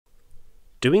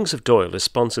Doings of Doyle is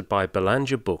sponsored by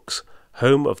Belanger Books,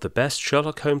 home of the best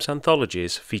Sherlock Holmes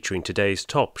anthologies featuring today's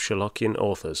top Sherlockian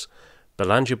authors.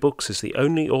 Belanger Books is the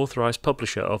only authorised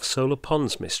publisher of Solar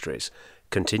Ponds mysteries,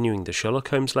 continuing the Sherlock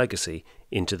Holmes legacy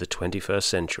into the 21st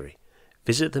century.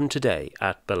 Visit them today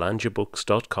at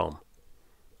belangerbooks.com.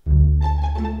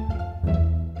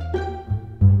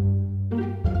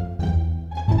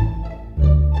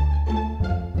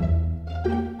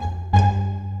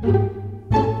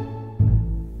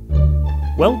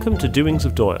 Welcome to Doings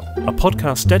of Doyle, a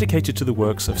podcast dedicated to the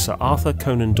works of Sir Arthur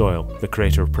Conan Doyle, the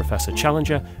creator of Professor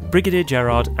Challenger, Brigadier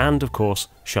Gerard, and, of course,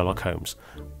 Sherlock Holmes.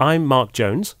 I'm Mark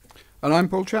Jones. And I'm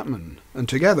Paul Chapman, and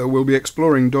together we'll be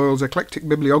exploring Doyle's eclectic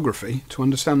bibliography to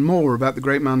understand more about the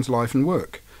great man's life and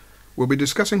work. We'll be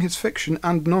discussing his fiction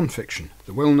and non-fiction,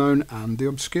 the well-known and the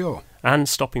obscure. And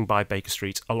stopping by Baker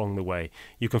Street along the way.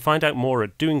 You can find out more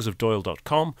at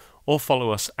doingsofdoyle.com or follow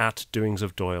us at Doings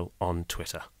of Doyle on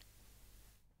Twitter.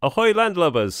 Ahoy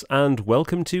landlubbers, and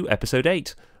welcome to episode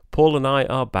 8. Paul and I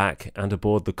are back and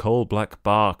aboard the coal black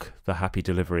bark, the Happy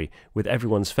Delivery, with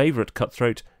everyone's favourite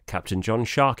cutthroat, Captain John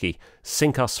Sharkey.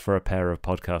 Sink us for a pair of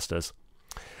podcasters.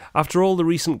 After all the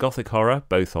recent gothic horror,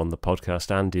 both on the podcast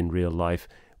and in real life,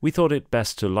 we thought it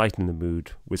best to lighten the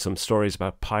mood with some stories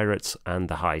about pirates and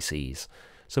the high seas.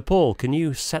 So Paul, can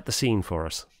you set the scene for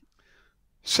us?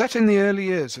 Set in the early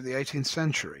years of the 18th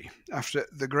century, after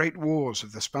the great wars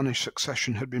of the Spanish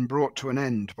succession had been brought to an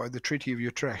end by the Treaty of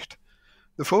Utrecht,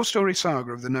 the four-story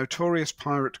saga of the notorious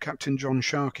pirate Captain John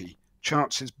Sharkey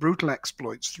charts his brutal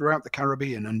exploits throughout the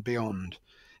Caribbean and beyond,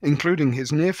 including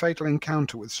his near-fatal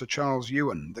encounter with Sir Charles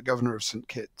Ewan, the Governor of St.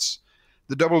 Kitts,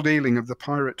 the double-dealing of the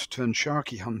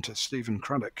pirate-turned-Sharkey hunter Stephen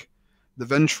Craddock, the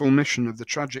vengeful mission of the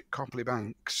tragic Copley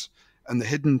Banks, and the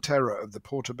hidden terror of the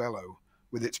Portobello,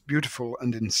 with its beautiful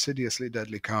and insidiously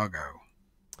deadly cargo.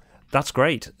 That's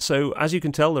great. So, as you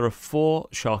can tell, there are 4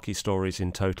 Sharkey stories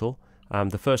in total.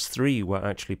 The first 3 were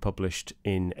actually published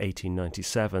in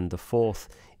 1897, the 4th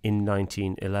in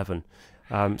 1911.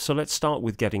 So let's start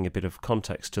with getting a bit of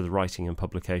context to the writing and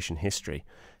publication history.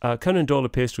 Conan Doyle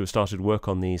appears to have started work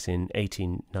on these in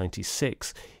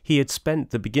 1896. He had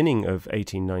spent the beginning of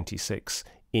 1896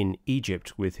 in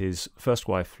Egypt with his first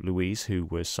wife Louise, who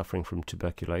was suffering from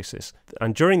tuberculosis.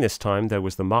 And during this time there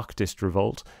was the Marxist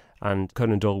revolt, and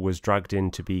Conan Doyle was dragged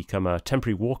in to become a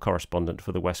temporary war correspondent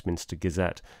for the Westminster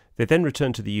Gazette. They then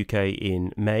returned to the UK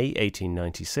in May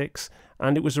 1896,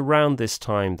 and it was around this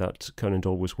time that Conan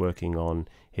Doyle was working on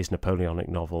his Napoleonic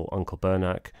novel Uncle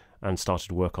Bernac, and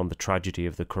started work on the tragedy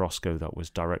of the Korosko that was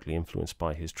directly influenced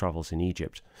by his travels in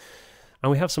Egypt.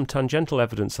 And we have some tangential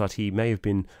evidence that he may have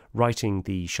been writing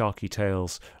the Sharkey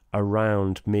tales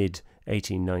around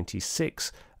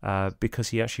mid-1896, because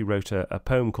he actually wrote a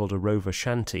poem called A Rover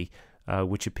Shanty,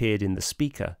 which appeared in The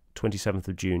Speaker, 27th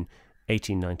of June,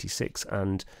 1896,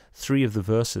 and 3 of the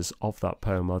verses of that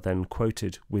poem are then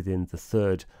quoted within the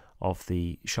 3rd of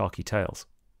the Sharkey tales.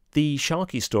 The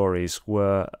Sharkey stories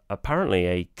were apparently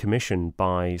a commission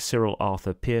by Cyril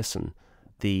Arthur Pearson,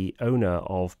 the owner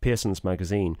of Pearson's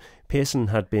magazine. Pearson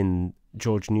had been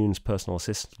George Newnes' personal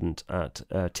assistant at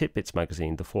Titbits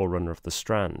magazine, the forerunner of The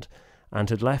Strand, and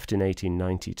had left in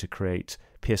 1890 to create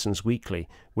Pearson's Weekly,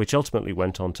 which ultimately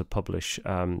went on to publish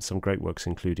some great works,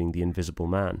 including The Invisible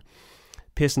Man.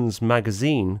 Pearson's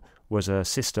magazine was a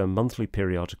sister monthly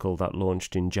periodical that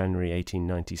launched in January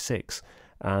 1896,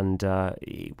 and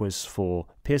it was for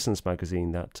Pearson's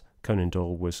magazine that Conan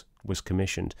Doyle was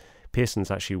commissioned.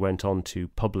 Pearson's actually went on to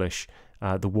publish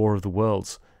The War of the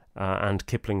Worlds and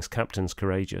Kipling's Captains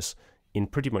Courageous in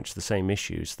pretty much the same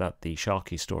issues that the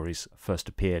Sharkey stories first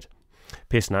appeared.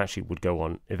 Pearson actually would go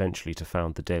on eventually to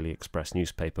found the Daily Express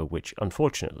newspaper, which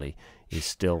unfortunately is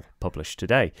still published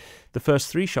today. The first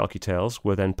 3 Sharkey tales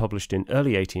were then published in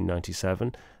early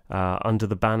 1897 under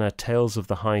the banner Tales of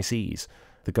the High Seas,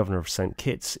 The Governor of St.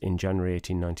 Kitts in January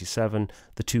 1897,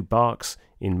 The Two Barks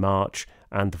in March,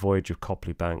 and The Voyage of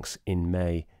Copley Banks in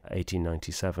May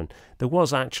 1897. There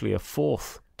was actually a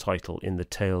 4th title in the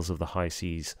Tales of the High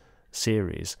Seas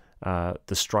series, The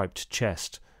Striped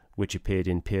Chest, which appeared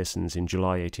in Pearson's in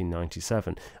July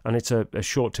 1897. And it's a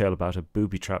short tale about a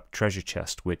booby-trapped treasure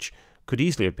chest, which could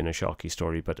easily have been a Sharkey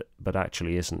story, but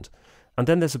actually isn't. And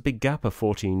then there's a big gap of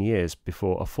 14 years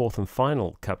before a 4th and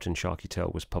final Captain Sharkey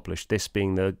tale was published, this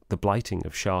being the Blighting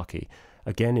of Sharkey,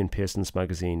 again in Pearson's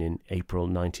magazine in April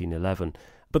 1911.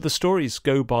 But the stories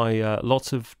go by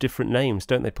lots of different names,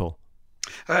 don't they, Paul?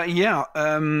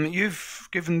 You've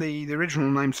given the original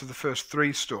names of the first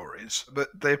 3 stories, but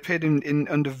they appeared in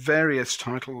under various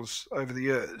titles over the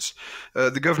years.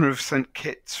 The Governor of St.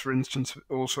 Kitts, for instance,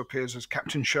 also appears as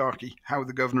Captain Sharkey, How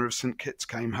the Governor of St. Kitts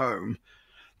Came Home.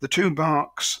 The Two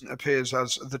Barks appears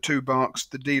as The Two Barks,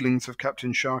 The Dealings of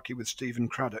Captain Sharkey with Stephen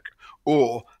Craddock,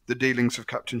 or The Dealings of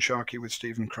Captain Sharkey with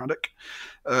Stephen Craddock.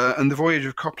 And The Voyage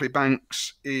of Copley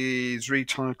Banks is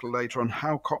retitled later on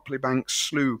How Copley Banks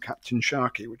Slew Captain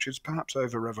Sharkey, which is perhaps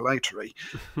over-revelatory.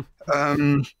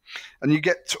 And you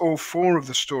get all four of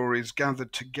the stories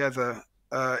gathered together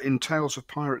in Tales of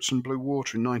Pirates and Blue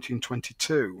Water in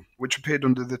 1922, which appeared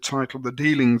under the title The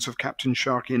Dealings of Captain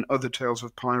Sharkey and Other Tales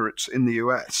of Pirates in the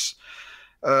US.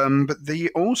 But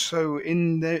also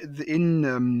in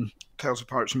Tales of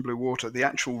Pirates and Blue Water, the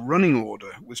actual running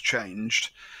order was changed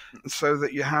so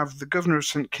that you have The Governor of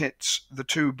St. Kitts, The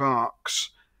Two Barks,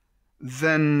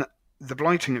 then The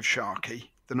Blighting of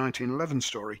Sharkey, the 1911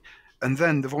 story, and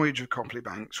then The Voyage of Copley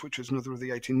Banks, which is another of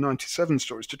the 1897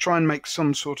 stories, to try and make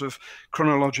some sort of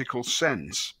chronological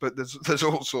sense. But there's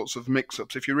all sorts of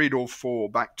mix-ups. If you read all four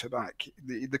back to back,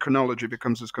 the chronology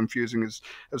becomes as confusing as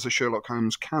the Sherlock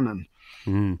Holmes canon.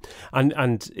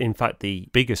 And in fact, the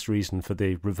biggest reason for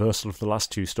the reversal of the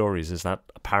last two stories is that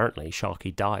apparently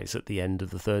Sharkey dies at the end of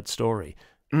the third story.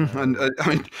 And I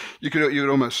mean, you could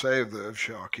almost say of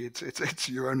Sharkey, it's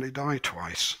you only die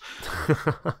twice.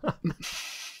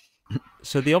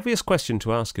 So the obvious question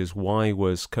to ask is, why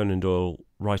was Conan Doyle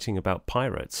writing about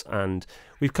pirates? And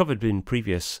we've covered in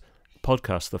previous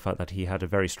podcasts the fact that he had a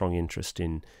very strong interest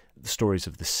in the stories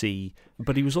of the sea,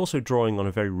 but he was also drawing on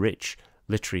a very rich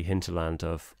literary hinterland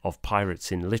of pirates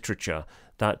in literature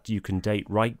that you can date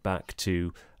right back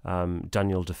to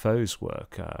Daniel Defoe's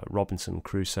work, Robinson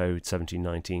Crusoe in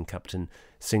 1719, Captain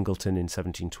Singleton in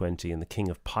 1720, and The King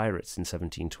of Pirates in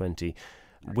 1720.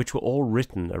 Which were all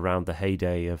written around the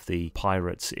heyday of the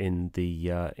pirates in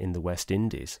the West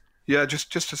Indies. Yeah,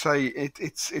 just to say,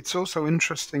 it's also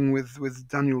interesting with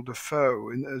Daniel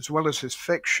Defoe, as well as his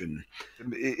fiction.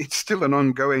 It's still an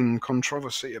ongoing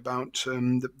controversy about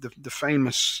the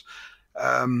famous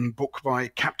book by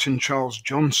Captain Charles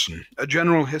Johnson, A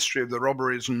General History of the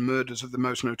Robberies and Murders of the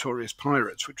Most Notorious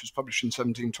Pirates, which was published in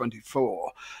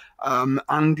 1724.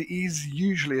 And is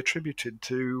usually attributed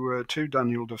to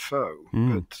Daniel Defoe,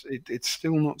 but it's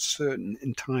still not certain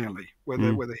entirely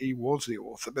whether he was the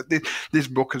author. But this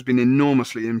book has been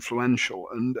enormously influential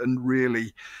and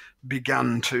really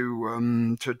began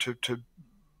to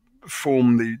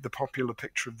form the popular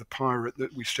picture of the pirate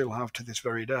that we still have to this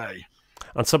very day.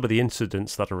 And some of the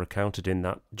incidents that are recounted in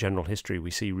that general history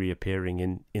we see reappearing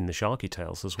in the Sharkey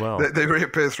tales as well. They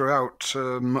reappear throughout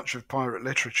much of pirate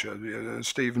literature.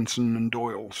 Stevenson and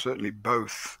Doyle certainly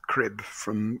both crib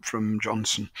from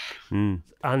Johnson.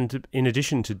 And in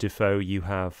addition to Defoe, you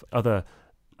have other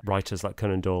writers like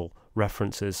Conan Doyle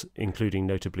references, including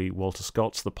notably Walter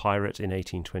Scott's The Pirate in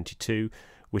 1822,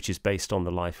 which is based on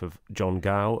the life of John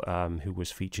Gow, who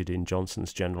was featured in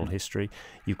Johnson's General History.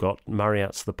 You've got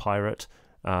Marryat's The Pirate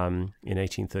in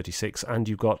 1836, and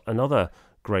you've got another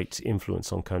great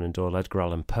influence on Conan Doyle, Edgar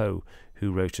Allan Poe,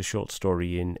 who wrote a short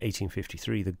story in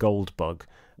 1853, The Gold Bug,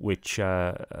 which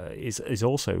is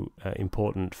also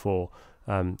important for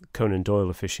Conan Doyle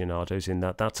aficionados, in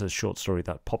that that's a short story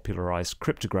that popularized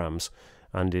cryptograms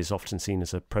and is often seen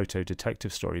as a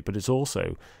proto-detective story, but it's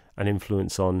also an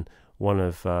influence on one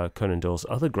of Conan Doyle's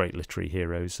other great literary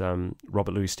heroes,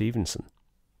 Robert Louis Stevenson.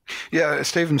 Yeah,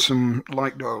 Stevenson,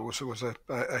 like Doyle, was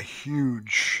a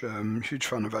huge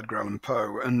fan of Edgar Allan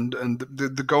Poe, and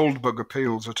the Gold Bug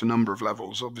appeals at a number of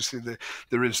levels. Obviously,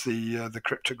 there is the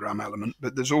cryptogram element,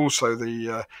 but there's also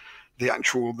the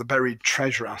buried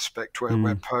treasure aspect,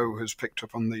 where Poe has picked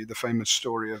up on the famous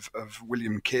story of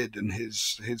William Kidd and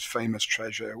his famous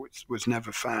treasure, which was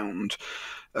never found.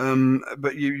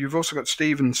 But you've also got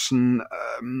Stevenson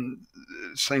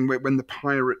saying when the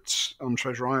pirates on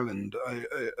Treasure Island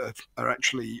are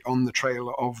actually on the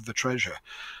trail of the treasure,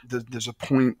 there's a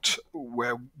point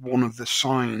where one of the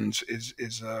signs is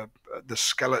the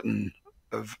skeleton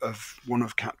of one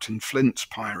of Captain Flint's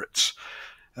pirates.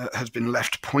 Has been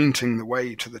left pointing the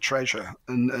way to the treasure,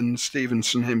 and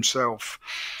Stevenson himself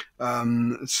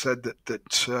said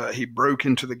that he broke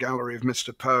into the gallery of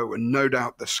Mr. Poe, and no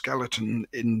doubt the skeleton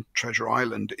in Treasure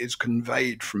Island is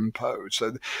conveyed from Poe.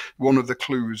 So one of the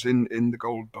clues in the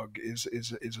Gold Bug is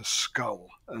a skull,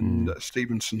 and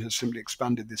Stevenson has simply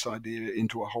expanded this idea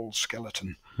into a whole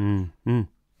skeleton.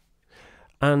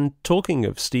 And talking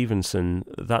of Stevenson,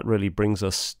 that really brings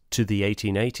us to the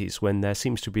 1880s, when there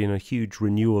seems to be a huge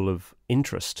renewal of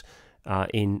interest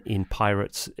in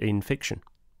pirates in fiction.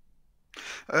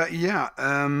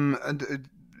 And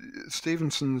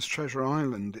Stevenson's Treasure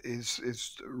Island is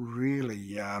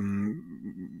really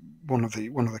one of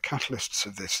the catalysts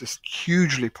of this. It's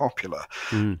hugely popular.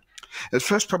 It's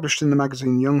first published in the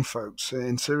magazine Young Folks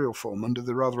in serial form under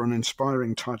the rather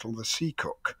uninspiring title The Sea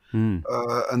Cook, and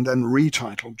then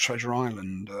retitled Treasure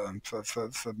Island for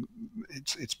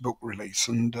its book release.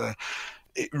 And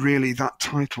it really, that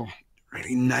title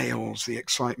really nails the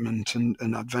excitement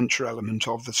and adventure element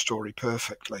of the story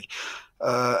perfectly.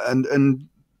 And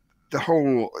the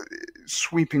whole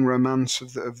sweeping romance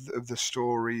of the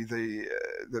story,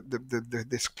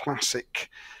 this classic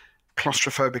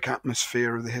claustrophobic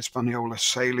atmosphere of the Hispaniola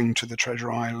sailing to the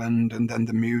treasure island, and then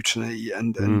the mutiny,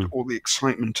 and all the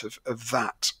excitement of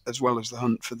that, as well as the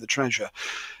hunt for the treasure.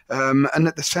 And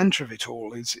at the centre of it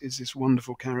all is this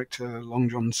wonderful character, Long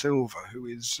John Silver, who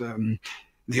is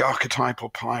the archetypal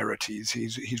pirate.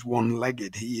 He's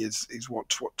one-legged. He is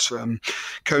what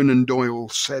Conan Doyle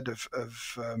said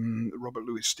of Robert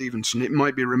Louis Stevenson. It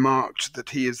might be remarked that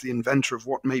he is the inventor of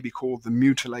what may be called the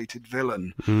mutilated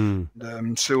villain.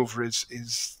 Silver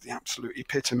is the absolute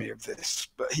epitome of this.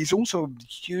 But he's also a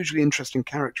hugely interesting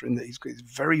character in that he's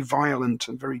very violent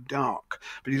and very dark,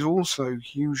 but he's also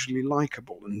hugely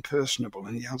likable and personable,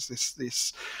 and he has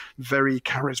this very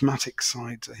charismatic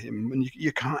side to him, and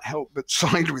you can't help but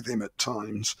side with him at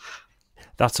times.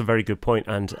 That's a very good point,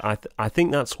 and I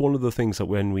think that's one of the things that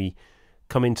when we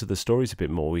come into the stories a bit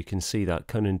more, we can see that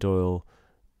Conan Doyle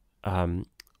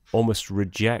almost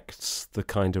rejects the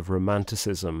kind of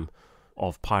romanticism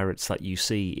of pirates that you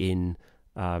see in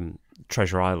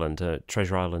Treasure Island.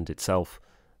 Treasure Island itself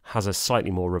has a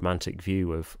slightly more romantic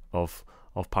view of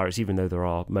pirates, even though there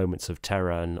are moments of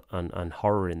terror and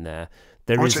horror in there.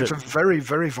 It's a very,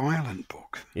 very violent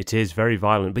book. It is very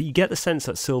violent, but you get the sense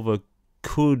that Silver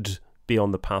could be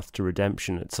on the path to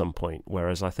redemption at some point,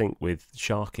 whereas I think with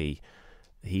Sharkey,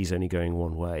 he's only going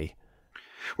one way.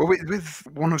 Well, with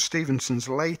one of Stevenson's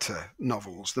later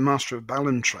novels, The Master of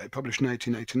Ballantrae, published in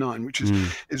 1889, which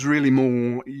is really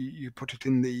more, you put it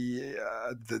in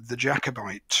the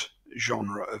Jacobite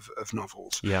genre of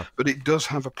novels, but it does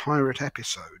have a pirate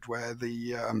episode where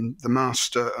the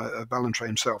master of Ballantrae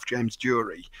himself, James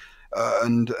Dury,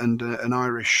 and an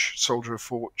Irish soldier of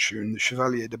fortune, the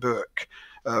Chevalier de Burke,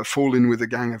 fall in with a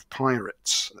gang of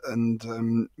pirates,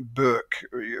 and Burke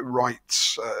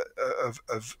writes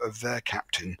of their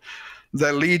captain.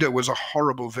 Their leader was a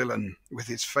horrible villain, with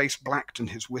his face blacked and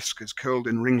his whiskers curled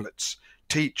in ringlets.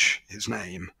 Teach, his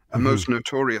name, a most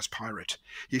notorious pirate.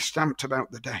 He stamped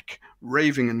about the deck,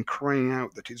 raving and crying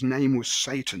out that his name was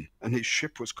Satan and his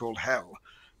ship was called Hell.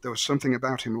 There was something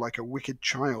about him like a wicked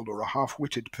child or a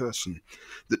half-witted person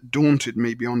that daunted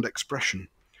me beyond expression.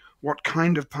 What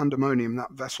kind of pandemonium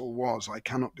that vessel was I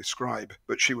cannot describe,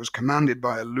 but she was commanded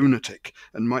by a lunatic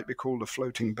and might be called a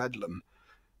floating bedlam.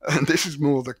 And this is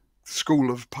more the school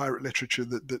of pirate literature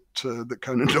that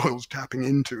Conan Doyle's tapping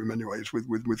into in many ways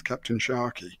with Captain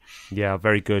Sharkey. Yeah,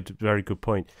 very good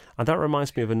point. And that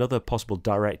reminds me of another possible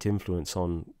direct influence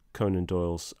on Conan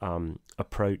Doyle's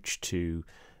approach to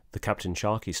the Captain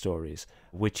Sharkey stories,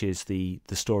 which is the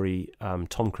story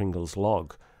Tom Cringle's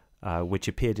Log, which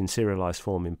appeared in serialized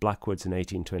form in Blackwood's in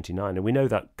 1829. And we know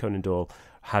that Conan Doyle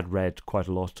had read quite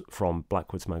a lot from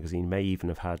Blackwood's magazine, may even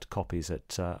have had copies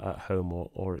at home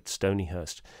or at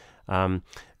Stonyhurst.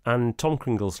 And Tom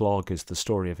Cringle's Log is the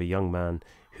story of a young man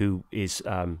who is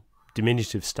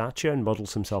diminutive stature and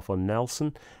models himself on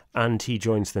Nelson, and he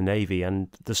joins the Navy. And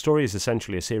the story is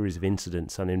essentially a series of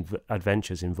incidents and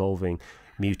adventures involving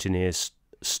mutineers,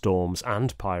 storms,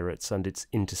 and pirates, and it's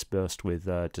interspersed with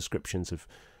descriptions of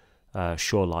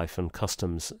shore life and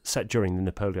customs set during the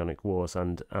Napoleonic Wars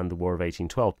and the War of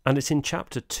 1812. And it's in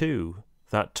Chapter 2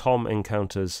 that Tom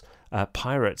encounters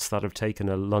pirates that have taken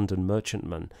a London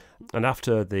merchantman. And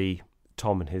after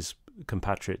Tom and his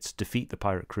compatriots defeat the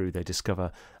pirate crew, they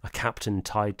discover a captain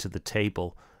tied to the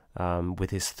table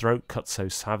with his throat cut so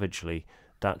savagely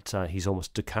that he's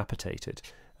almost decapitated.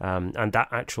 And that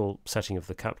actual setting of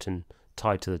the captain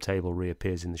tied to the table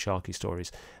reappears in the Sharkey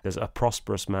stories. There's a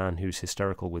prosperous man who's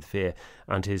hysterical with fear,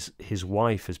 and his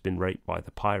wife has been raped by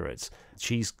the pirates.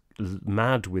 She's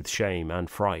mad with shame and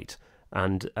fright,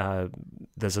 and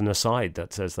there's an aside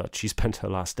that says that she spent her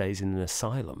last days in an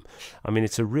asylum. I mean,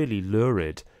 it's a really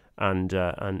lurid and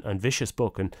vicious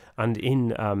book, and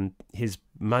in his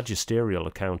magisterial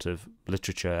account of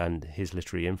literature and his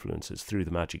literary influences through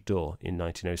the Magic Door in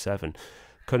 1907,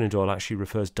 Conan Doyle actually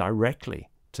refers directly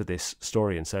to this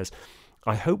story and says,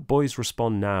 "I hope boys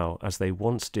respond now as they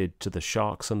once did to the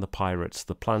sharks and the pirates,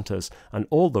 the planters, and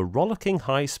all the rollicking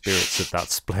high spirits of that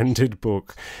splendid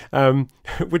book,"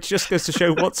 which just goes to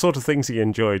show what sort of things he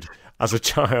enjoyed as a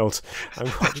child and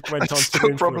what it went on to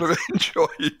influence. Probably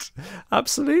enjoyed.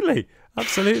 Absolutely.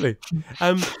 Absolutely.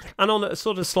 And on a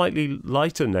sort of slightly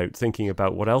lighter note, thinking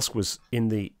about what else was in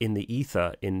the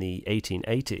ether in the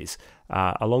 1880s,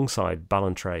 alongside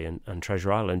Ballantrae and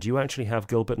Treasure Island, you actually have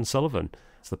Gilbert and Sullivan.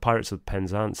 It's the Pirates of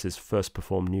Penzance is first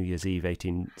performed New Year's Eve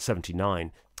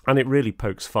 1879, and it really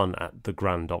pokes fun at the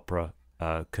Grand Opera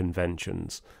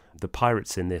conventions. The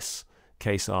pirates in this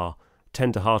case are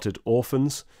tender-hearted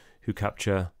orphans who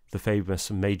capture the famous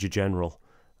Major General.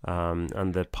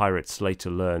 And the pirates later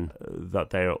learn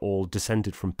that they are all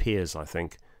descended from peers, I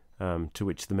think, to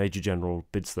which the Major General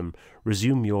bids them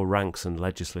resume your ranks and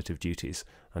legislative duties,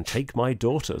 and take my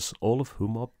daughters, all of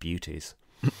whom are beauties.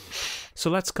 So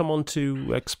let's come on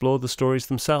to explore the stories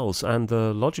themselves, and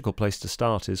the logical place to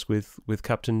start is with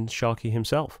Captain Sharkey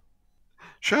himself.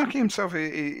 Sharkey himself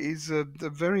is a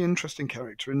very interesting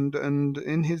character, and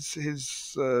in his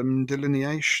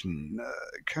delineation,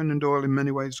 Conan Doyle in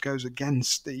many ways goes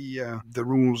against the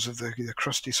rules of the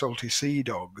crusty, salty sea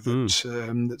dog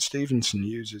that Stevenson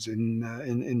uses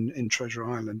in Treasure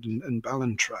Island and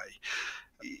Ballantrae.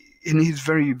 In his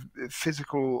very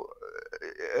physical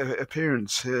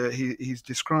appearance, he's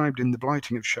described in The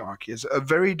Blighting of Sharkey as a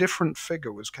very different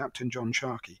figure was Captain John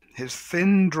Sharkey. His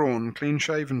thin, drawn,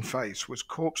 clean-shaven face was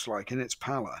corpse-like in its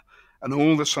pallor, and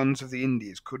all the suns of the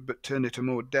Indies could but turn it a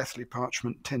more deathly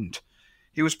parchment tint.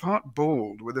 He was part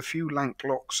bald, with a few lank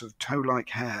locks of tow-like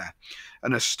hair,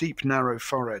 and a steep, narrow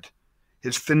forehead.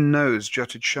 His thin nose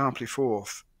jutted sharply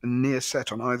forth, and near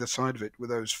set on either side of it were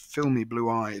those filmy blue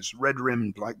eyes,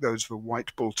 red-rimmed like those of a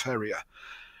white bull terrier,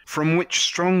 from which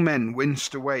strong men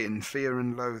winced away in fear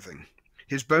and loathing.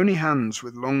 His bony hands,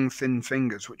 with long thin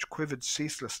fingers which quivered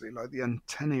ceaselessly like the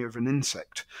antennae of an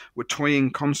insect, were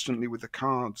toying constantly with the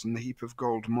cards and the heap of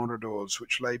gold moradors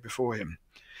which lay before him.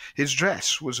 His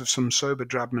dress was of some sober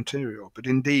drab material, but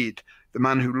indeed the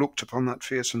man who looked upon that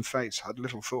fearsome face had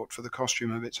little thought for the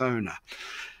costume of its owner.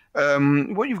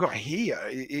 What you've got here,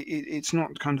 it's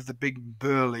not kind of the big,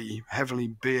 burly,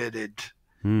 heavily bearded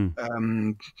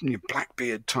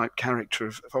Blackbeard type character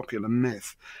of popular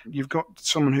myth. You've got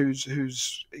someone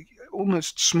who's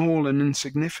almost small and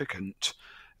insignificant,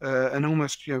 and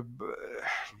almost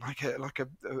like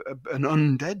an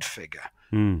undead figure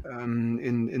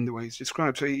in the way he's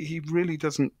described. So he really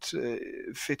doesn't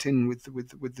fit in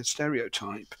with the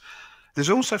stereotype. There's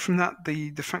also from that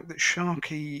the fact that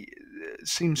Sharkey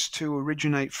seems to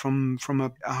originate from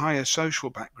a higher social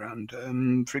background.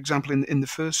 For example, in the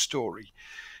first story,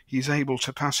 he's able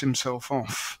to pass himself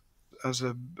off as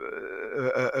a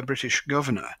British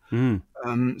governor.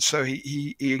 So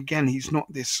he's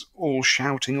not this all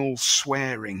shouting, all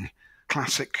swearing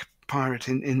classic pirate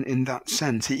in that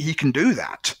sense. He can do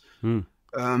that.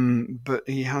 But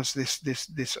he has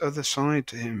this other side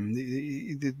to him.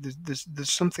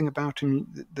 There's something about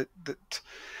him that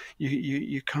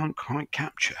you can't quite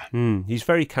capture. He's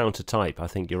very counter-type, I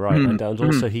think you're right. And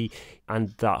also and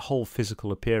that whole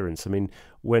physical appearance. I mean,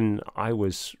 when I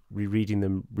was rereading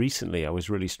them recently, I was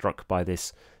really struck by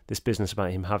this business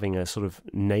about him having a sort of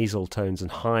nasal tones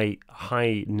and high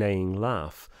neighing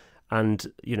laugh.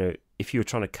 And, if you were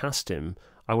trying to cast him,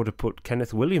 I would have put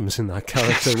Kenneth Williams in that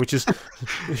character, which is,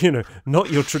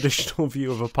 not your traditional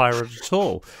view of a pirate at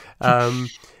all.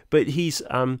 But he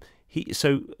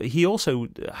also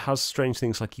has strange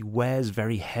things, like he wears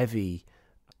very heavy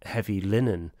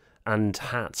linen and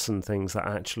hats and things that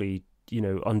actually,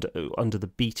 under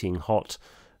the beating hot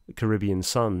Caribbean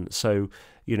sun. So,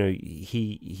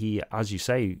 he, as you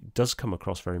say, does come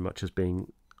across very much as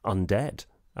being undead.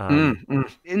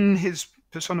 In his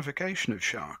personification of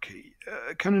Sharkey,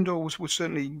 Conan Doyle was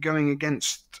certainly going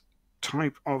against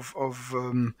type of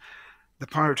the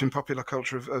pirate in popular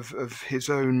culture of his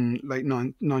own late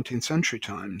 19th century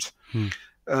times.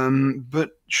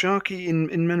 But Sharkey,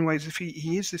 in many ways, if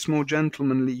he is this more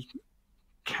gentlemanly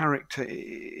character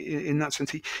in that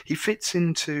sense, he fits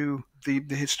into the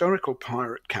historical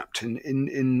pirate captain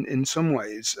in some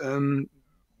ways,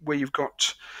 where you've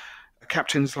got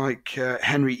captains like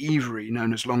Henry Every,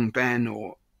 known as Long Ben,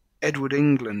 or Edward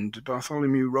England,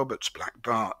 Bartholomew Roberts, Black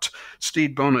Bart,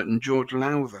 Stede Bonnet and George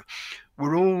Lowther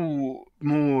were all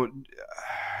more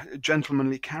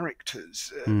gentlemanly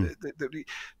characters.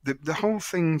 The whole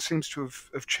thing seems to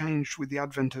have changed with the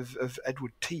advent of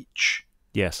Edward Teach,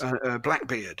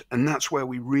 Blackbeard, and that's where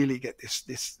we really get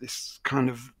this kind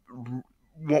of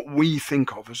what we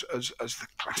think of as the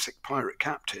classic pirate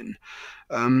captain.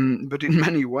 But in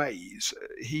many ways,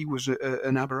 he was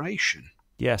an aberration.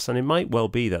 Yes, and it might well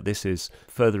be that this is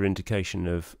further indication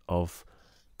of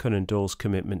Conan Doyle's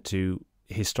commitment to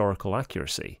historical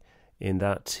accuracy, in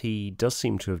that he does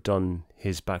seem to have done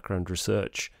his background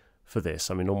research for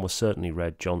this. I mean, almost certainly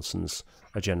read Johnson's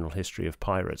A General History of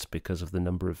Pirates because of the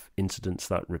number of incidents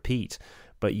that repeat.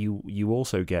 But you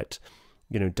also get,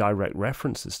 direct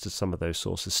references to some of those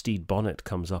sources. Stede Bonnet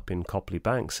comes up in Copley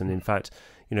Banks, and in fact,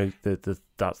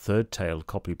 that third tale,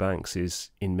 Copley Banks, is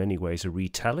in many ways a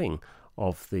retelling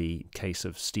of the case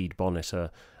of Stede Bonnet,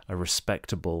 a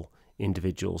respectable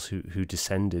individuals who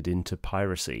descended into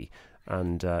piracy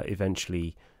and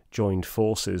eventually joined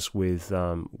forces with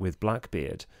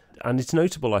Blackbeard. And it's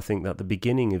notable, I think, that the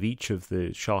beginning of each of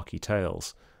the Sharkey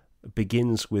tales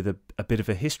begins with a bit of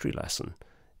a history lesson.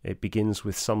 It begins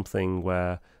with something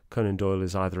where Conan Doyle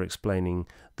is either explaining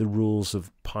the rules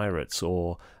of pirates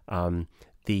or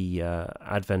the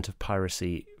advent of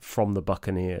piracy from the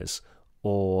buccaneers,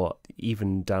 or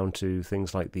even down to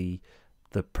things like the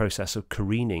process of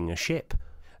careening a ship.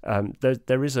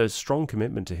 There is a strong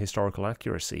commitment to historical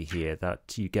accuracy here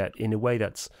that you get in a way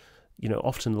that's,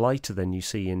 often lighter than you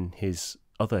see in his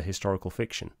other historical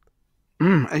fiction.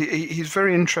 He's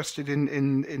very interested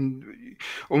in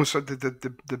almost like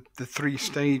the three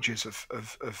stages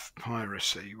of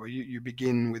piracy, where you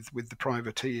begin with the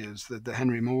privateers, the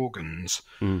Henry Morgans,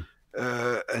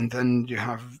 and then you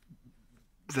have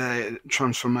their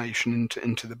transformation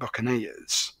into the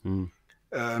buccaneers.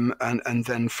 And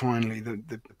then finally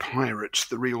the pirates,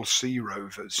 the real sea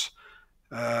rovers.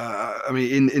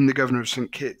 In The Governor of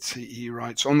St. Kitts, he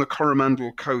writes, on the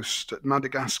Coromandel coast, at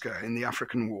Madagascar, in the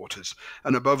African waters,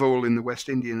 and above all in the West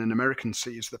Indian and American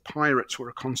seas, the pirates were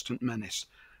a constant menace.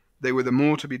 They were the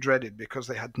more to be dreaded because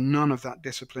they had none of that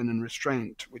discipline and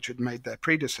restraint which had made their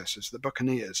predecessors, the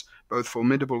buccaneers, both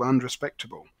formidable and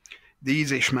respectable.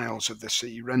 These Ishmaels of the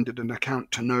sea rendered an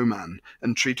account to no man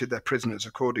and treated their prisoners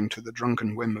according to the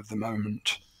drunken whim of the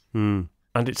moment.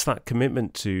 And it's that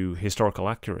commitment to historical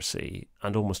accuracy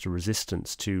and almost a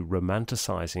resistance to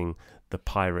romanticising the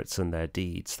pirates and their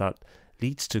deeds that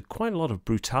leads to quite a lot of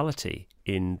brutality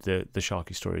in the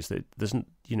Sharkey stories. That doesn't,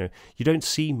 you don't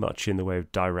see much in the way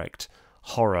of direct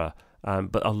horror,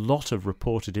 but a lot of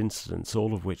reported incidents,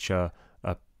 all of which are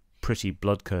pretty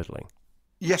blood-curdling.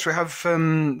 Yes, we have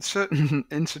certain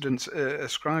incidents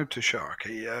ascribed to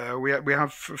Sharkey. We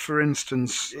have, for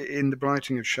instance, in The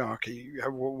Blighting of Sharkey, you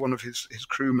have one of his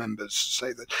crew members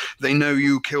say that they know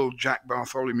you killed Jack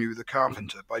Bartholomew the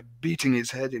carpenter by beating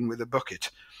his head in with a bucket,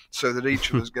 so that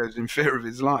each of us goes in fear of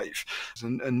his life.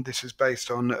 And this is based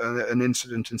on an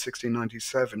incident in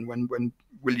 1697 when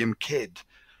William Kidd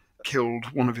killed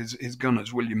one of his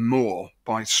gunners, William Moore,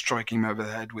 by striking him over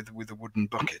the head with a wooden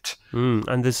bucket.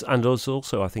 And there's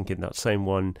also, I think, in that same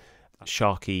one,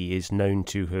 Sharkey is known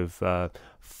to have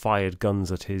fired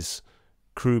guns at his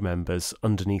crew members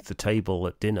underneath the table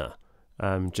at dinner,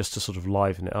 just to sort of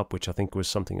liven it up, which I think was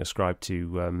something ascribed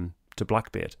to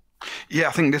Blackbeard. Yeah,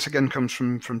 I think this again comes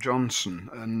from Johnson,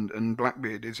 and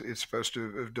Blackbeard is supposed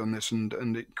to have done this,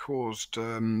 and it caused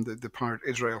the pirate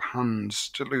Israel Hands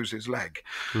to lose his leg.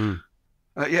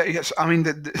 Yes, I mean,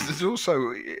 there's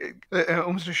also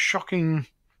almost a shocking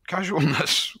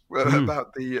casualness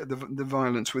about the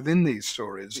violence within these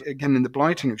stories. Again, in The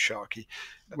Blighting of Sharkey,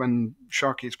 when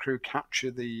Sharkey's crew capture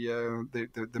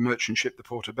the merchant ship, the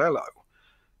Portobello,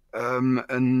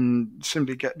 and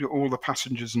simply get all the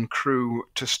passengers and crew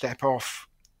to step off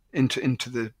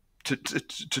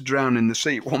to drown in the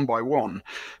sea one by one.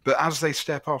 But as they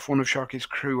step off, one of Sharkey's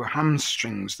crew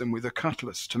hamstrings them with a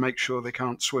cutlass to make sure they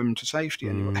can't swim to safety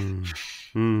anyway.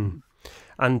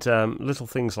 And little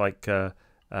things like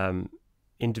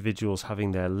individuals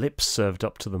having their lips served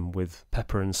up to them with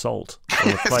pepper and salt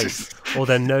on a plate, or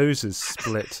their noses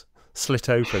slit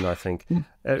open, I think.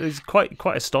 It's quite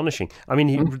astonishing. I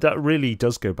mean, that really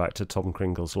does go back to Tom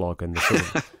Kringle's log and the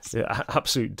sort of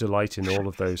absolute delight in all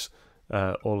of those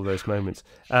moments.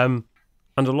 And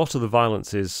a lot of the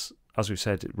violence is, as we've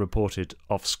said, reported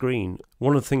off screen.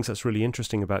 One of the things that's really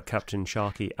interesting about Captain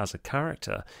Sharkey as a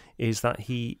character is that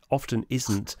he often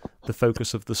isn't the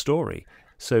focus of the story.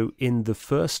 So in the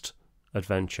first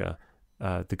adventure,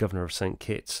 The Governor of St.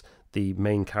 Kitts, the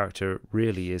main character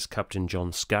really is Captain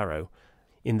John Scarrow.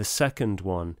 In the second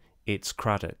one, it's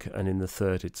Craddock, and in the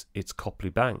third, it's Copley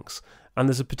Banks. And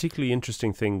there's a particularly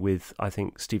interesting thing with, I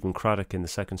think, Stephen Craddock in the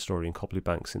second story and Copley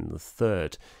Banks in the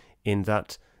third, in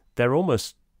that they're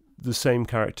almost the same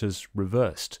characters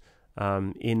reversed.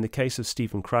 In the case of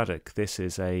Stephen Craddock, this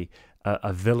is a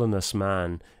villainous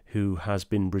man who has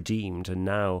been redeemed, and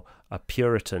now a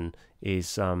Puritan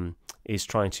is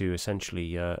trying to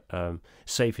essentially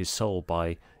save his soul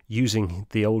by using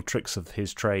the old tricks of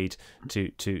his trade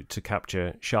to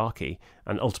capture Sharkey,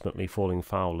 and ultimately falling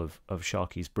foul of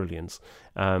Sharkey's brilliance.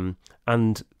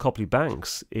 And Copley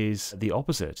Banks is the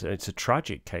opposite. It's a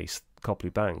tragic case Copley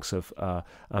Banks of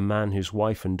a man whose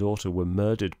wife and daughter were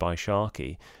murdered by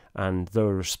Sharkey, and though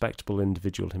a respectable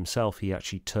individual himself, he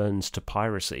actually turns to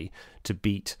piracy to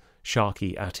beat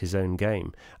Sharkey at his own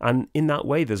game. And in that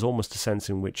way, there's almost a sense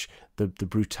in which the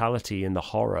brutality and the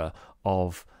horror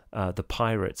of the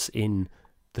pirates in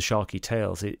the Sharkey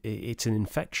tales, it's an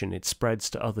infection. It spreads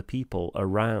to other people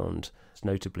around,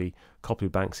 notably Copley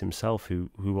Banks himself, who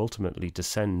ultimately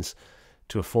descends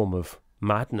to a form of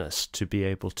madness to be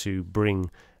able to bring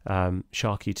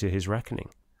Sharkey to his reckoning.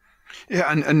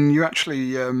 Yeah, and you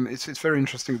actually, it's very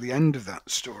interesting at the end of that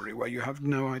story where you have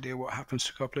no idea what happens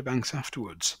to Copley Banks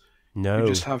afterwards. No. You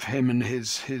just have him and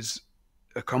his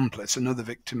accomplice, another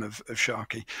victim of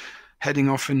Sharkey, heading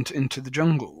off into the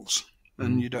jungles.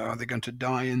 And you know, are they going to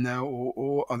die in there,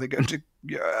 or are they going to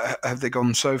have they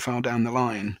gone so far down the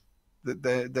line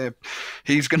that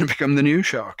he's going to become the new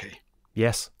Sharkey?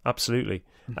 Yes, absolutely.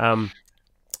 And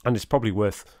it's probably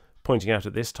worth pointing out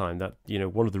at this time that, you know,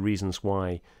 one of the reasons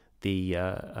why the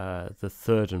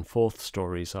third and fourth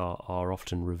stories are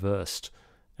often reversed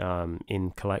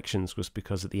in collections was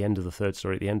because at the end of the third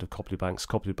story, at the end of Copley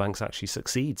Banks actually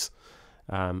succeeds,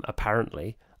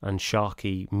 apparently, and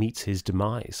Sharkey meets his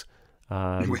demise.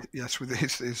 With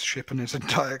his ship and his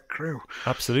entire crew.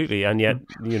 Absolutely, and yet,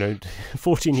 you know,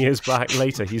 14 years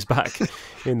later, he's back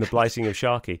in the blighting of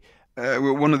Sharkey.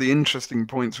 Well, one of the interesting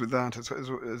points with that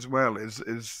as well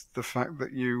is the fact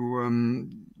that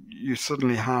you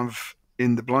suddenly have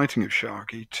in the blighting of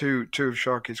Sharkey two of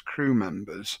Sharkey's crew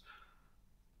members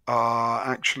are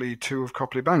actually two of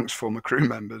Copley Banks' former crew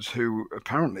members who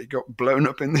apparently got blown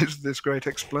up in this great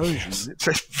explosion. Yes.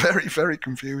 It's very, very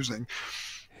confusing.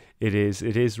 It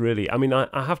is really. I mean, I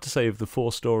have to say, of the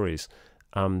four stories,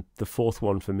 the fourth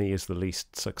one for me is the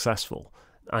least successful.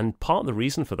 And part of the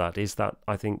reason for that is that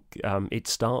I think it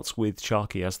starts with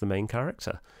Sharkey as the main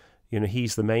character. You know,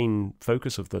 he's the main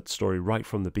focus of that story right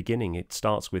from the beginning. It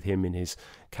starts with him in his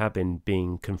cabin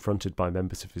being confronted by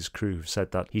members of his crew who've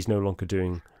said that he's no longer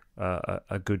doing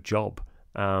a good job.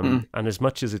 And as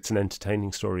much as it's an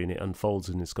entertaining story and it unfolds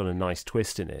and it's got a nice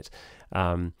twist in it,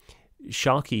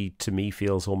 Sharkey, to me,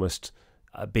 feels almost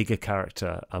a bigger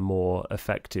character, a more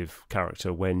effective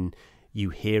character when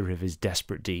you hear of his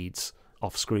desperate deeds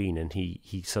off screen and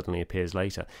he suddenly appears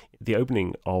later. The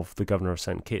opening of The Governor of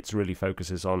St. Kitts really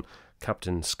focuses on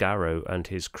Captain Scarrow and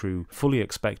his crew fully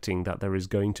expecting that there is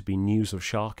going to be news of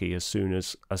Sharkey as soon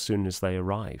as they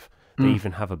arrive. They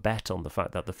even have a bet on the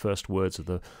fact that the first words of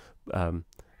the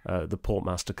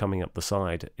portmaster coming up the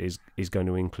side is going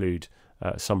to include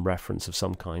some reference of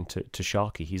some kind to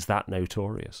Sharkey. He's that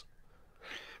notorious.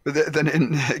 But then,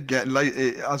 again,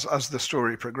 as the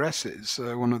story progresses,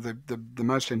 one of the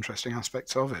most interesting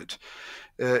aspects of it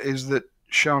is that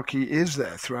Sharkey is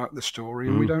there throughout the story,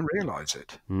 and we don't realise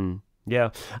it. Yeah,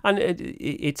 and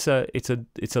it's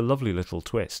a lovely little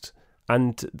twist,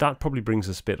 and that probably brings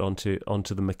us a bit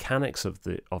onto the mechanics of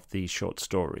these short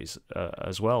stories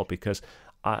as well, because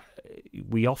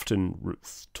we often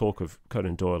talk of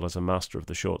Conan Doyle as a master of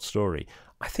the short story.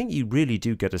 I think you really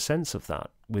do get a sense of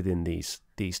that within these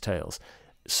tales,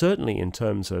 certainly in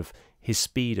terms of his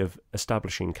speed of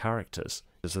establishing characters.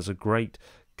 There's a great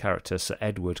character, Sir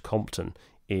Edward Compton,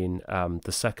 in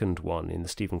the second one, in the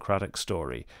Stephen Craddock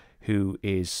story, who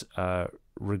is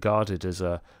regarded as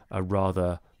a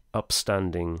rather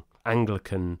upstanding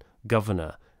Anglican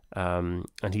governor,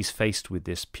 and he's faced with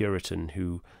this Puritan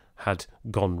who had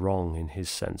gone wrong in his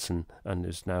sense and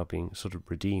is now being sort of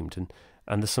redeemed.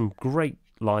 And there's some great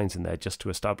lines in there just to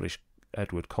establish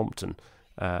Edward Compton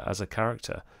as a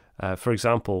character. For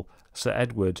example, Sir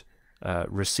Edward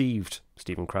received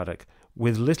Stephen Craddock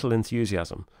with little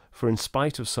enthusiasm, for in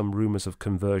spite of some rumours of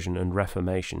conversion and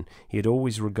reformation, he had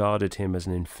always regarded him as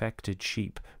an infected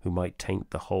sheep who might taint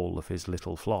the whole of his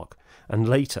little flock. And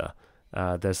later,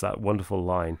 there's that wonderful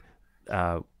line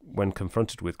when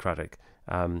confronted with Craddock,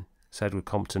 Sir Edward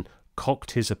Compton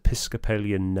cocked his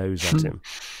Episcopalian nose at him.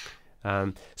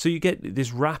 So you get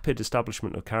this rapid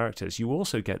establishment of characters. You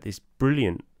also get this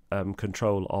brilliant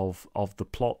control of the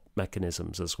plot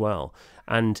mechanisms as well.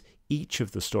 And each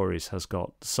of the stories has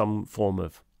got some form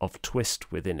of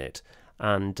twist within it.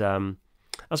 And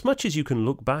as much as you can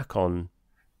look back on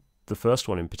the first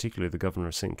one, in particular, The Governor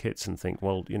of St. Kitts, and think,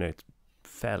 well, you know, it's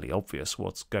fairly obvious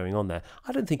what's going on there,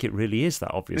 I don't think it really is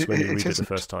that obvious when you read it the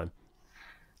first time.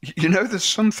 You know, there's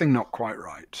something not quite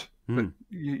right, but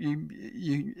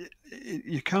you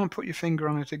can't put your finger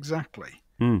on it exactly.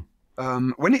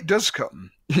 When it does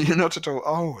come, you're not at all,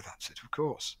 oh, that's it, of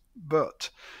course. But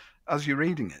as you're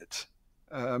reading it,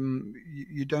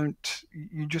 you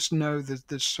just know that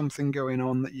there's something going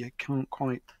on that you can't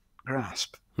quite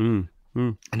grasp.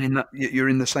 Mm. And in that, you're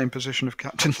in the same position of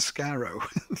Captain Scarrow.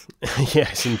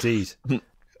 Yes, indeed.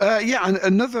 And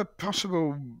another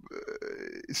possible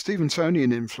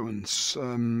Stevensonian influence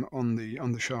on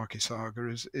the Sharkey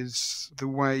saga is the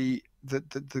way that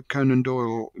the Conan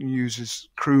Doyle uses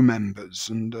crew members,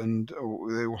 and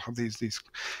they all have these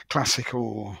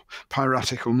classical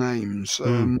piratical names.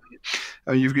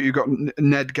 You've got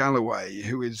Ned Galloway,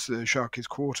 who is Sharkey's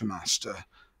quartermaster.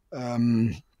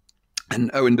 And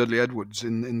Owen Dudley Edwards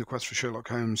in The Quest for Sherlock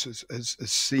Holmes has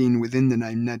seen within the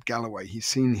name Ned Galloway, he's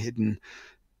seen hidden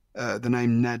the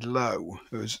name Ned Lowe,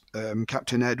 who was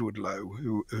Captain Edward Lowe,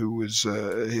 who was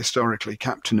historically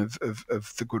captain of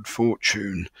the Good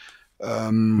Fortune,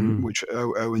 which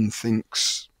Owen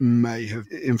thinks may have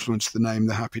influenced the name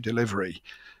the Happy Delivery.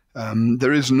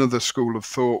 There is another school of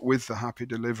thought with the Happy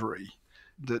Delivery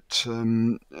that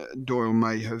Doyle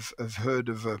may have heard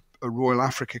of a Royal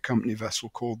Africa Company vessel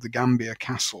called the Gambia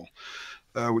Castle,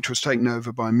 which was taken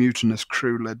over by a mutinous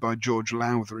crew led by George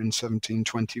Lowther in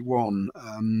 1721.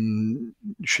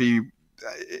 She,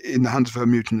 in the hands of her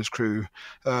mutinous crew,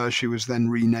 she was then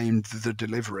renamed the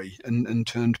Delivery and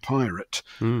turned pirate.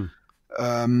 One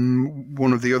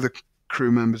of the other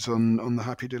crew members on the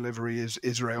Happy Delivery is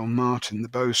Israel Martin, the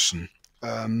boatswain.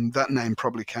 That name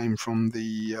probably came from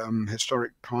the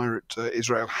historic pirate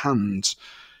Israel Hands,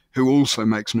 who also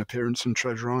makes an appearance on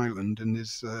Treasure Island and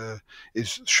is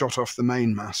shot off the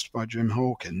mainmast by Jim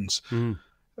Hawkins.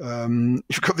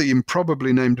 You've got the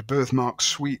improbably named Birthmark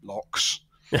Sweetlocks,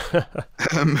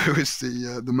 who is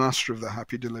the master of the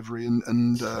Happy Delivery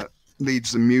and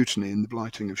leads the mutiny in the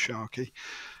blighting of Sharkey.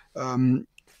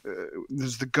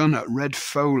 There's the gunner, Red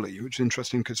Foley, which is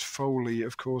interesting because Foley,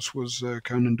 of course, was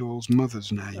Conan Doyle's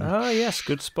mother's name. Ah, yes,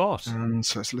 good spot.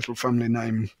 So it's a little family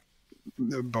name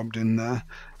bobbed in there.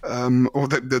 Or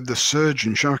the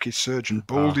surgeon, Sharkey's surgeon,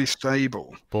 Baldy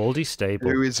Stable. Baldy Stable.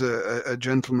 Who is a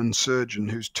gentleman surgeon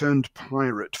who's turned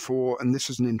pirate for, and this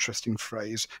is an interesting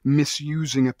phrase,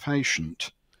 misusing a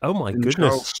patient. Oh my goodness.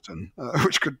 Charleston,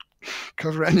 which could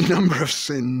cover any number of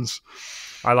sins.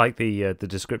 I like the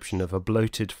description of a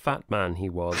bloated fat man he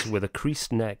was, with a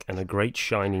creased neck and a great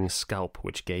shining scalp,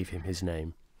 which gave him his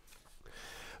name.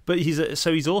 But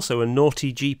he's also a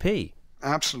naughty GP.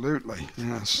 Absolutely,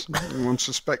 yes. One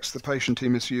suspects the patient he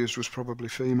misused was probably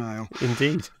female.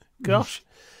 Indeed. Gosh.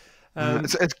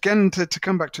 Again, to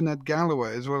come back to Ned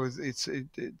Galloway as well, it's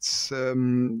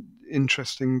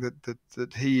interesting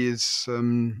that he is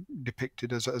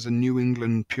depicted as a New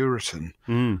England Puritan.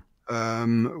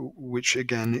 Which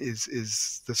again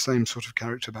is the same sort of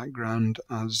character background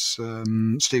as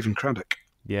Stephen Craddock.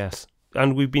 Yes,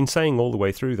 and we've been saying all the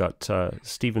way through that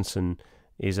Stevenson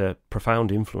is a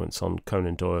profound influence on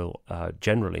Conan Doyle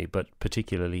generally, but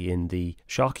particularly in the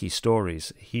Sharkey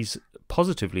stories. He's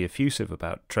positively effusive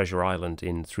about Treasure Island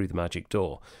in Through the Magic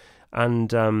Door, and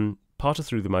part of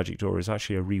Through the Magic Door is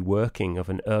actually a reworking of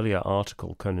an earlier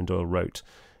article Conan Doyle wrote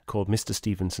called Mr.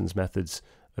 Stevenson's Methods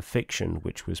of Fiction,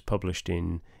 which was published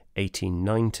in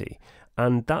 1890.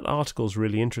 And that article is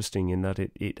really interesting in that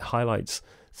it highlights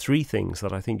three things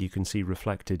that I think you can see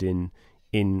reflected in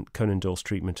Conan Doyle's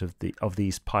treatment of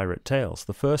these pirate tales.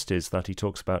 The first is that he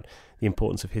talks about the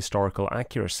importance of historical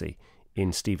accuracy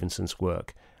in Stevenson's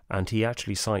work, and he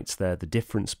actually cites there the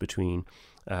difference between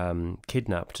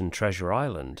Kidnapped and Treasure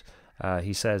Island.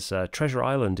 He says, Treasure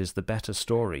Island is the better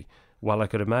story, while I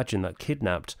could imagine that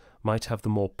Kidnapped might have the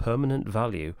more permanent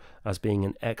value as being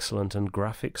an excellent and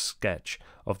graphic sketch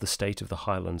of the state of the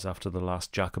Highlands after the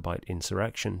last Jacobite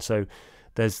insurrection. So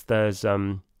there's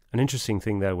an interesting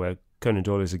thing there where Conan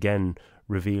Doyle is again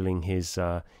revealing his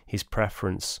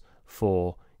preference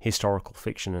for historical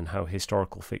fiction and how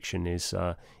historical fiction is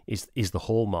the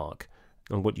hallmark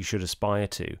and what you should aspire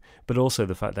to, but also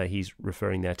the fact that he's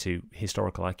referring there to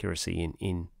historical accuracy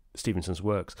in Stevenson's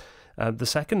works. The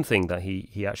second thing that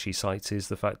he actually cites is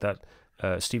the fact that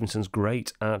Stevenson's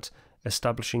great at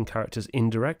establishing characters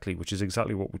indirectly, which is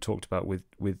exactly what we talked about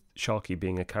with Sharkey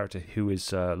being a character who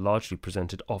is largely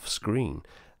presented off-screen.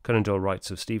 Conan Doyle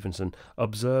writes of Stevenson,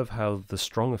 observe how the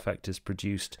strong effect is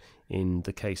produced in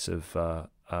the case of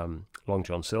Long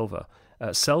John Silver,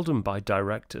 seldom by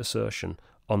direct assertion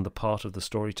on the part of the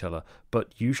storyteller,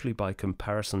 but usually by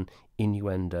comparison,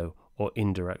 innuendo, or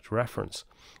indirect reference.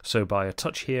 So by a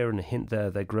touch here and a hint there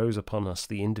grows upon us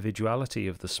the individuality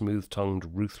of the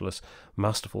smooth-tongued, ruthless,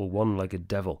 masterful, one-legged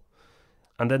devil.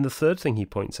 And then the third thing he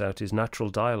points out is natural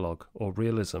dialogue or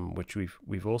realism, which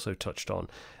we've also touched on.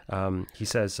 He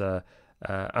says,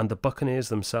 And the buccaneers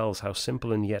themselves, how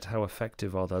simple and yet how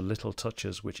effective are the little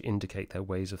touches which indicate their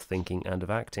ways of thinking and of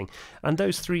acting. And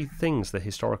those three things, the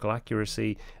historical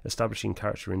accuracy, establishing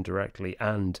character indirectly,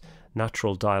 and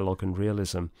natural dialogue and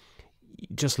realism,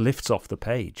 just lifts off the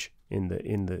page in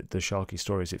the Sharkey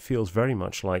stories. It feels very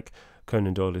much like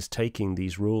Conan Doyle is taking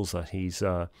these rules that he's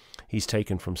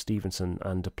taken from Stevenson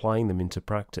and applying them into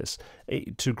practice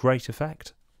to great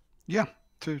effect. Yeah,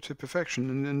 to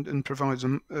perfection, and provides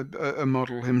a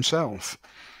model himself.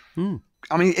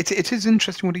 I mean, it is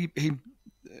interesting what he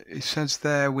says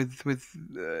there with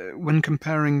when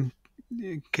comparing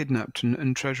Kidnapped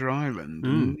and Treasure Island.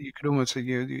 And you could almost say,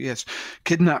 yes,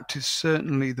 Kidnapped is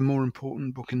certainly the more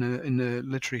important book in a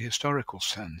literary historical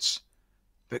sense,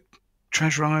 but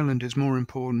Treasure Island is more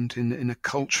important in a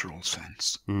cultural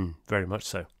sense. Very much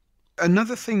so.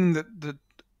 Another thing that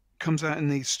comes out in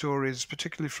these stories,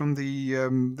 particularly from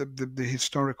the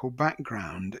historical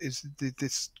background, is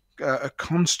this a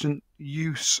constant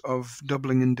use of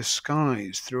doubling and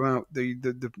disguise throughout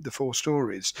the four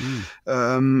stories.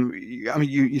 I mean,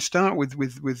 you start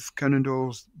with Conan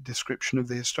Doyle's description of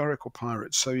the historical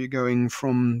pirates, so you're going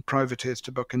from privateers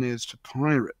to buccaneers to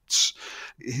pirates.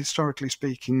 Historically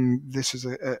speaking, this is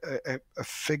a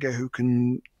figure who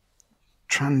can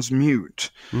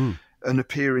transmute and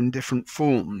appear in different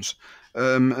forms.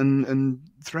 And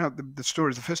throughout the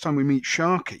stories, the first time we meet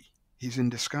Sharkey, he's in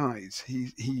disguise.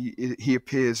 He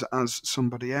appears as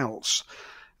somebody else,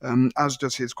 as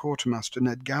does his quartermaster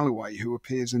Ned Galloway, who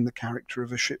appears in the character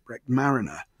of a shipwrecked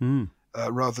mariner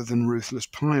rather than ruthless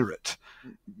pirate.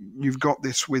 You've got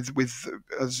this with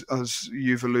as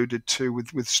you've alluded to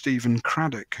with Stephen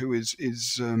Craddock, who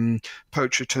is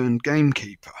poacher turned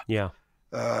gamekeeper. Yeah.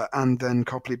 And then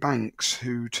Copley Banks,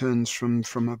 who turns from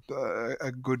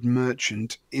a good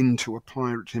merchant into a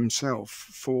pirate himself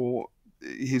for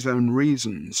his own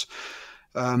reasons.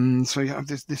 So you have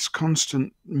this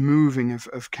constant moving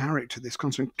of character, this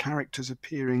constant characters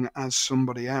appearing as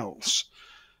somebody else.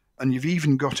 And you've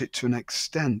even got it to an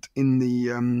extent in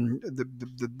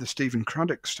the Stephen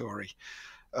Craddock story,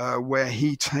 where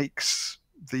he takes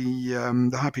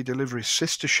the Happy Delivery's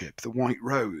sister ship, the White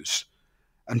Rose,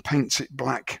 and paints it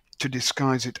black to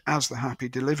disguise it as the Happy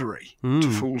Delivery to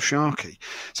fool Sharkey.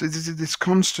 So there's this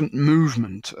constant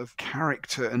movement of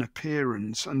character and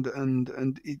appearance, and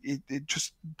it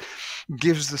just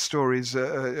gives the stories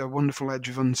a wonderful edge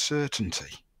of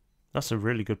uncertainty. That's a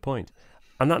really good point.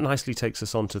 And that nicely takes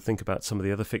us on to think about some of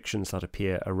the other fictions that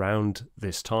appear around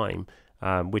this time,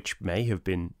 which may have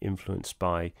been influenced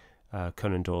by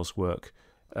Conan Doyle's work,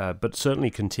 but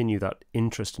certainly continue that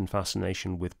interest and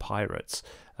fascination with pirates.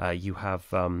 You have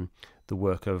the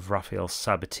work of Raphael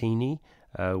Sabatini,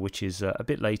 which is a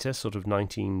bit later, sort of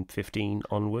 1915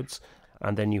 onwards.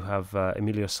 And then you have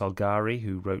Emilio Salgari,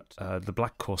 who wrote The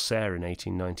Black Corsair in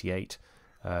 1898,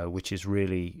 which is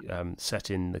really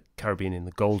set in the Caribbean in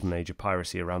the golden age of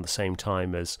piracy around the same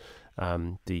time as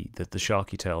the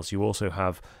Sharkey Tales. You also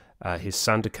have his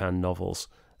Sandakan novels,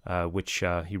 which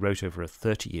he wrote over a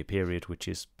 30-year period, which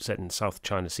is set in the South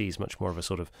China Seas, much more of a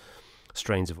sort of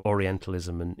strains of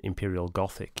Orientalism and Imperial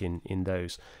Gothic in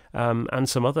those. And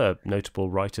some other notable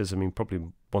writers. I mean, probably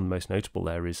one of the most notable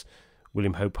there is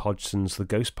William Hope Hodgson's The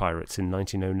Ghost Pirates in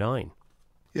 1909.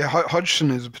 Yeah,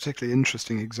 Hodgson is a particularly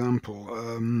interesting example.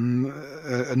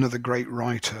 Another great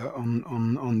writer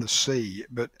on the sea,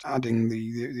 but adding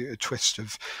the twist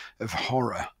of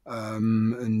horror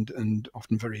and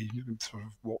often very sort of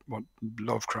what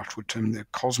Lovecraft would term the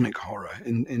cosmic horror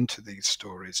into these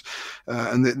stories.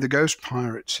 And the Ghost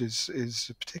Pirates is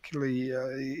particularly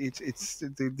it's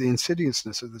the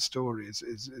insidiousness of the story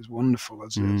is wonderful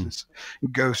as this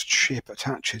ghost ship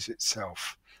attaches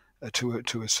itself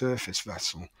to a surface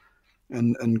vessel,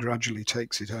 and gradually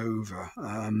takes it over.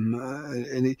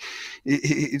 And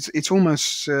it's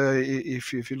almost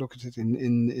if you look at it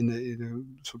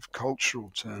in a sort of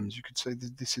cultural terms, you could say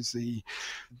that this is the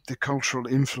cultural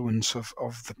influence of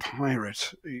the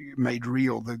pirate made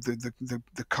real.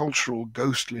 The cultural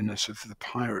ghostliness of the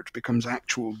pirate becomes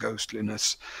actual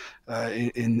ghostliness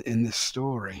in this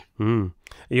story. You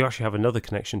actually have another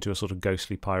connection to a sort of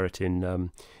ghostly pirate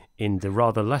in the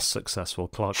rather less successful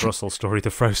Clark Russell story, The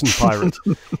Frozen Pirate,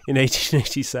 in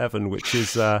 1887, which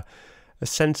is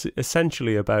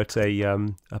essentially about a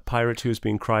pirate who has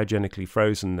been cryogenically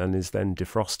frozen and is then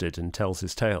defrosted and tells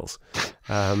his tales.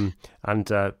 Well,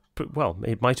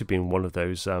 it might have been one of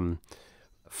those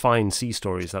fine sea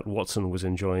stories that Watson was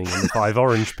enjoying in the Five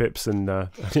Orange Pips, and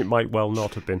it might well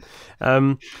not have been.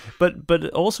 But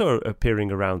also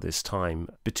appearing around this time,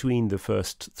 between the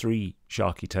first three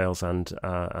Sharkey Tales and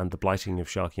the Blighting of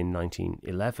Sharkey in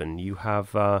 1911, you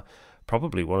have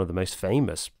probably one of the most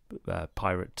famous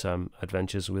pirate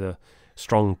adventures with a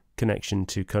strong connection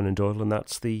to Conan Doyle, and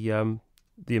that's the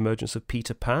emergence of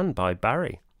Peter Pan by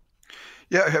Barrie.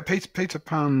 Yeah, Peter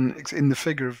Pan, in the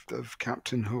figure of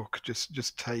Captain Hook,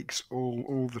 just takes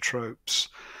all the tropes.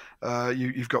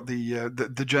 You've got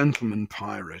the gentleman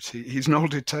pirate. He's an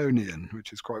old Etonian,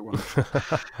 which is quite wonderful.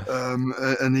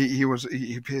 And he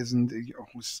appears and he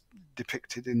was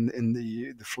depicted in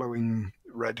the flowing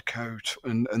red coat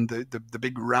and the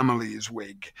big Ramillies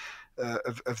wig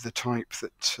of the type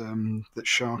that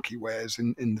Sharkey wears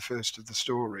in the first of the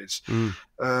stories.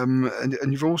 And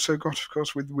you've also got, of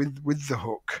course, with the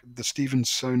Hook, the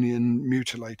Stevensonian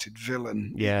mutilated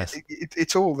villain. Yes,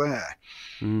 it's all there.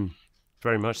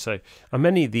 Very much so. And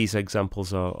many of these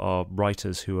examples are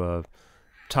writers who are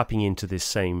tapping into this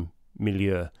same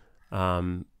milieu.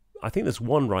 I think there's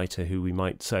one writer who we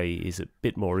might say is a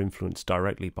bit more influenced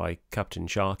directly by Captain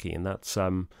Sharkey, and that's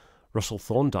Russell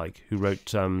Thorndike, who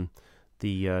wrote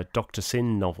the Dr.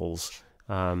 Syn novels,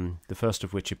 the first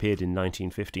of which appeared in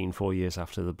 1915, 4 years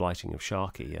after the blighting of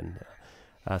Sharkey. And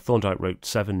Thorndike wrote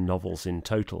 7 novels in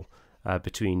total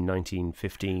between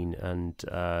 1915 and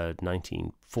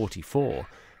 1944.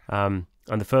 And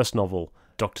the first novel,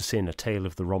 Dr. Syn, A Tale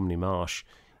of the Romney Marsh,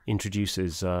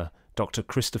 introduces Dr.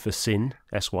 Christopher Syn,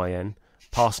 S-Y-N,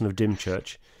 parson of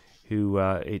Dymchurch, who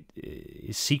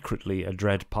is secretly a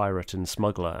dread pirate and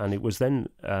smuggler, and it was then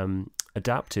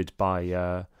adapted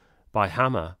by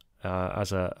Hammer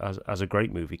as a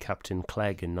great movie, Captain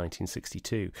Clegg, in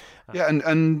 1962. Yeah,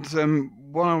 and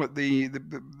while at the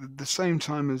same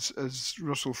time as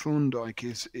Russell Thorndike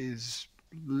is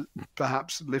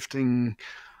perhaps lifting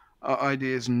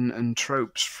ideas and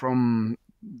tropes from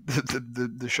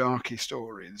the Sharkey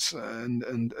stories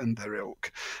and their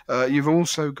ilk. You've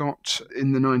also got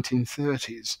in the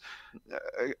 1930s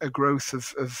a growth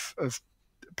of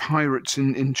pirates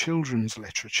in children's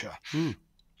literature.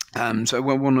 So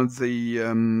one of the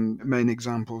main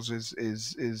examples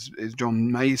is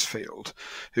John Masefield,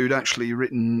 who'd actually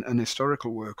written an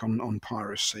historical work on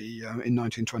piracy in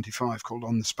 1925 called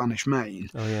On the Spanish Main.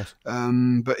 Oh, yes.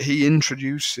 But he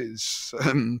introduces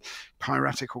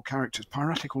piratical characters,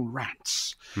 piratical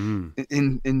rats,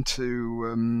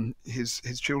 into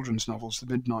his children's novels, The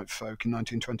Midnight Folk in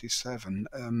 1927,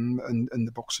 and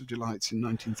The Box of Delights in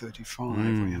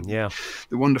 1935. Yeah.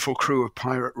 The wonderful crew of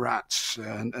pirate rats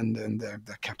and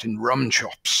their Captain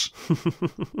Rumchops.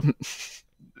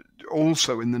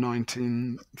 Also in the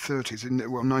 1930s,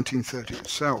 1930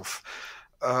 itself,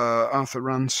 Arthur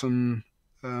Ransom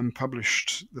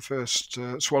published the first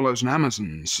Swallows and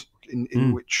Amazons,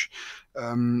 in which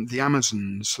the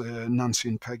Amazons, Nancy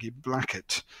and Peggy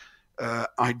Blackett,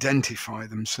 identify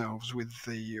themselves with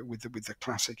the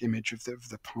classic image of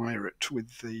the pirate,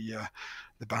 with the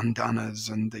bandanas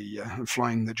and the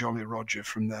flying the Jolly Roger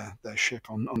from their ship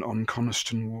on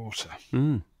Coniston Water.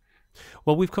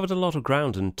 Well, we've covered a lot of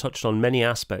ground and touched on many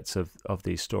aspects of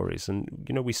these stories. And,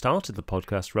 we started the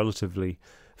podcast relatively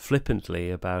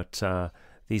flippantly about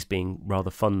these being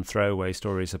rather fun throwaway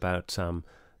stories about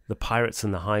the pirates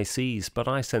and the high seas, but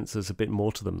I sense there's a bit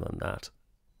more to them than that.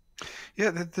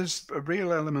 Yeah, there's a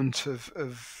real element of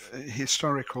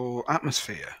historical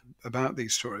atmosphere about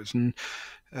these stories, and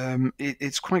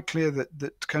it's quite clear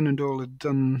that Conan Doyle had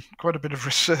done quite a bit of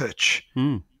research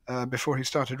before he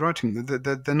started writing them.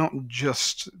 They're not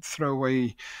just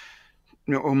throwaway,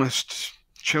 almost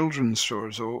children's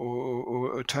stories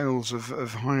or tales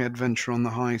of high adventure on the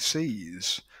high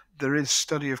seas. There is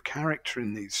study of character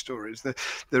in these stories.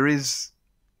 There is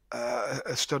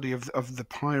a study of the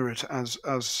pirate as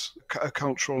a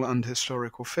cultural and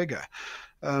historical figure,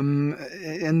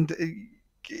 and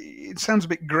it sounds a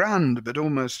bit grand, but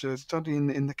almost a study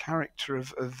in the character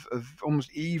of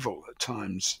almost evil at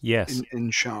times. Yes, in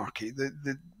Sharkey,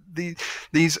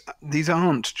 these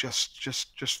aren't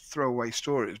just throwaway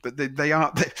stories, but they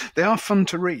are fun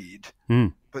to read.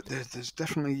 But there's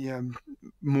definitely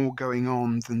more going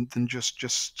on than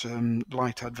just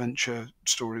light adventure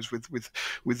stories with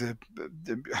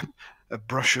a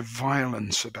brush of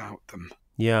violence about them.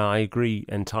 Yeah, I agree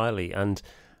entirely. And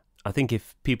I think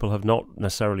if people have not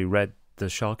necessarily read the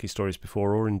Sharkey stories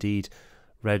before, or indeed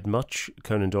read much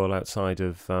Conan Doyle outside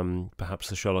of perhaps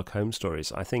the Sherlock Holmes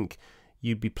stories, I think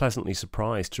you'd be pleasantly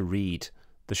surprised to read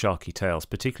the Sharkey tales,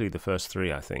 particularly the first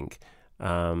 3, I think,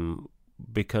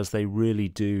 because they really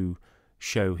do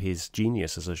show his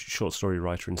genius as a short story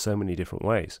writer in so many different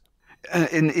ways.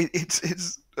 And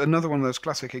it's another one of those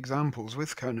classic examples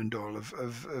with Conan Doyle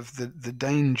of the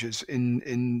dangers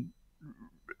in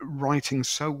writing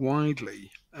so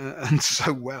widely and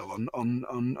so well on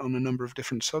a number of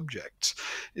different subjects,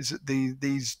 is that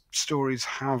these stories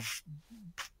have,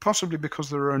 possibly because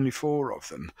there are only 4 of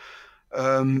them,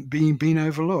 been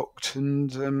overlooked.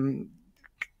 And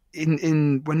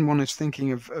when one is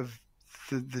thinking of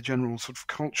the general sort of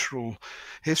cultural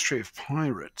history of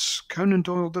pirates, Conan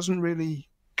Doyle doesn't really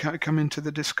come into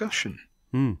the discussion.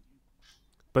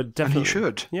 But definitely, and he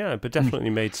should. Yeah, but definitely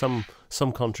made some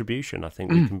contribution. I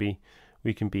think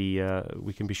we can be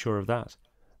sure of that.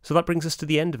 So that brings us to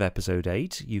the end of episode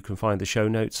 8. You can find the show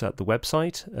notes at the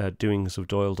website,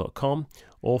 doingsofdoyle.com,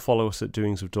 or follow us at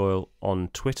Doings of Doyle on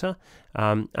Twitter.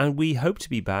 And we hope to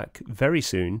be back very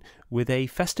soon with a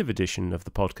festive edition of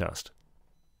the podcast.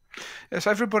 Yes,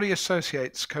 everybody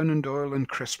associates Conan Doyle and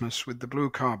Christmas with the Blue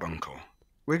Carbuncle.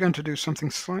 We're going to do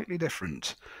something slightly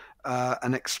different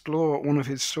and explore one of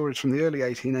his stories from the early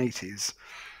 1880s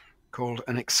called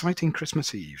An Exciting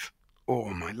Christmas Eve,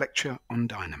 or My Lecture on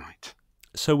Dynamite.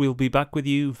 So we'll be back with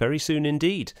you very soon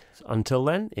indeed. Until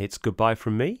then, it's goodbye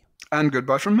from me. And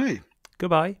goodbye from me.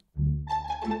 Goodbye.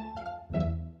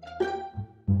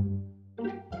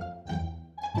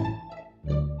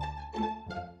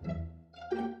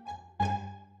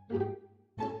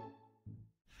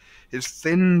 His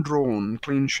thin-drawn,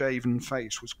 clean-shaven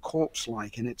face was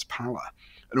corpse-like in its pallor,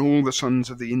 and all the sons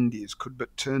of the Indies could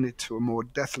but turn it to a more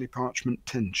deathly parchment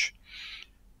tinge.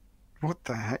 What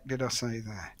the heck did I say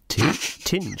there?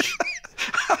 Tinge?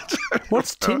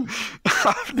 What's tinge?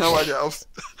 I have no idea.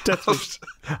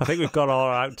 I think we've got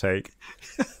our outtake.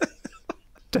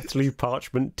 Deathly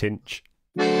parchment tinge.